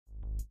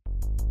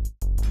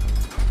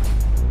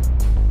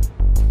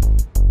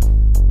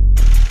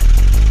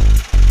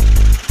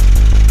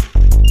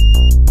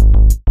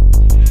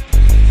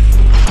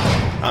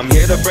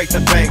break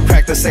the bank,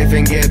 crack the safe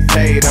and get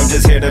paid. I'm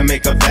just here to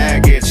make a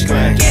baggage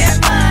claim. Get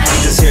money.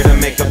 I'm just here to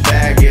make a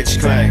baggage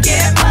claim.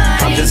 Get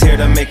money. I'm just here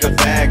to make a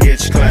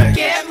baggage claim.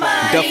 Get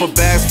money. Duffel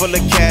bags full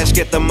of cash,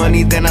 get the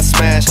money then I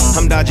smash.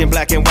 I'm dodging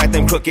black and white,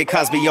 them crooked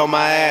Cosby on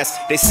my ass.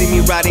 They see me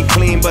riding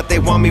clean, but they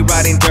want me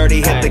riding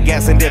dirty. Hit the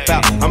gas and dip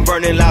out, I'm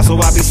burning loud so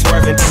I be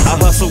swerving. I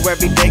hustle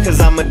every day cause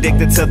I'm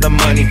addicted to the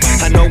money.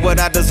 I know what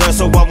I deserve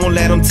so I won't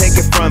let them take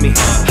it from me.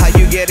 How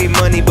you getting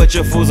money but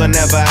your fools are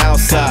never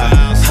outside?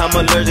 I'm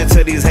allergic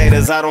to these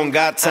haters, I don't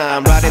got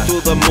time. Riding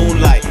through the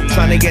moonlight,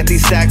 trying to get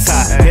these stacks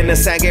high. In the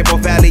San Gabriel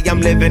Valley,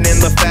 I'm living in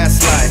the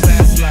fast life.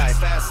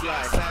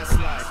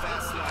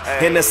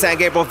 In the San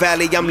Gabriel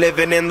Valley, I'm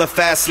living in the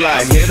fast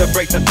life. I'm here to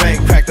break the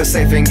bank, crack the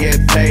safe and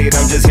get paid.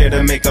 I'm just here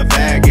to make a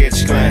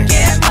baggage claim.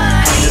 Get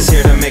money. I'm just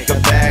here to make a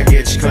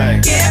baggage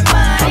claim. Get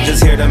money. I'm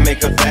just here to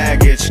make a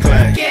baggage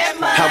claim. Get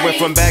money. I went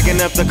from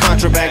bagging up to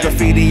contraband,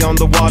 graffiti on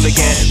the wall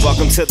again.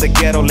 Welcome to the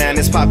ghetto land,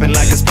 it's popping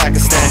like it's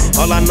Pakistan.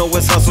 All I know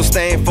is hustle,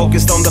 staying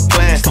focused on the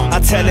plan. I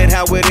tell it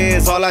how it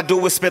is, all I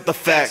do is spit the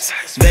facts.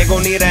 They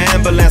gon' need an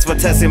ambulance for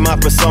testing my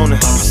persona.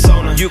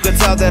 You can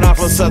tell that I'm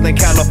from Southern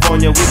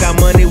California. We got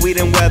money, weed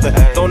and weather.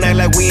 Don't act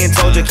like we ain't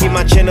told you. Keep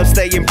my chin up,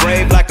 staying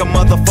brave like a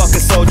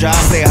motherfucking soldier.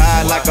 I stay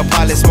high like a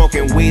pilot,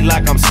 smoking weed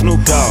like I'm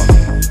Snoop Dogg.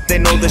 They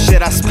know the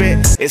shit I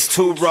spit is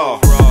too raw.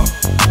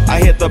 I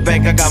hit the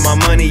bank, I got my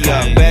money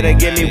up. Better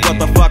give me what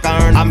the fuck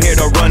I earned, I'm here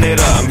to run it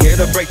up. I'm here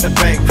to break the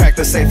bank, crack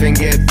the safe and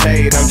get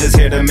paid. I'm just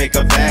here to make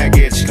a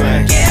baggage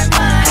claim. Get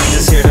money. I'm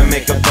just here to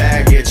make a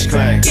baggage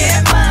claim.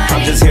 Get money.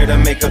 I'm just here to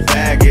make a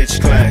baggage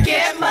claim.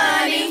 Get money.